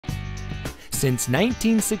Since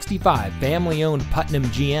 1965, family-owned Putnam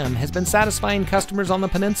GM has been satisfying customers on the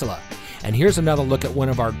peninsula. And here's another look at one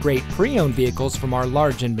of our great pre-owned vehicles from our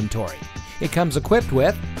large inventory. It comes equipped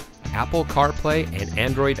with Apple CarPlay and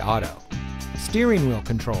Android Auto, steering wheel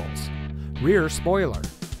controls, rear spoiler,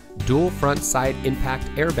 dual front side impact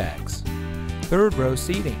airbags, third row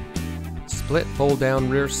seating, split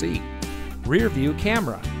fold-down rear seat, rear view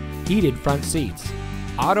camera, heated front seats,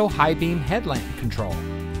 auto high beam headlamp control,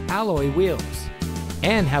 alloy wheels,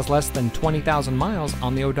 and has less than 20,000 miles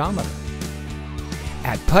on the odometer.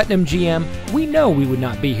 At Putnam GM, we know we would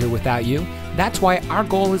not be here without you. That's why our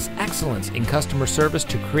goal is excellence in customer service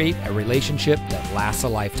to create a relationship that lasts a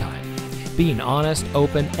lifetime. Being honest,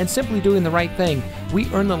 open, and simply doing the right thing,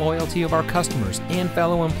 we earn the loyalty of our customers and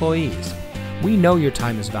fellow employees. We know your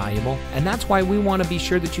time is valuable, and that's why we want to be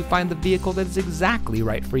sure that you find the vehicle that is exactly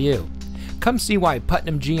right for you. Come see why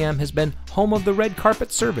Putnam GM has been home of the red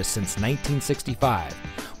carpet service since 1965.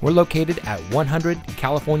 We're located at 100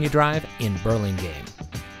 California Drive in Burlingame.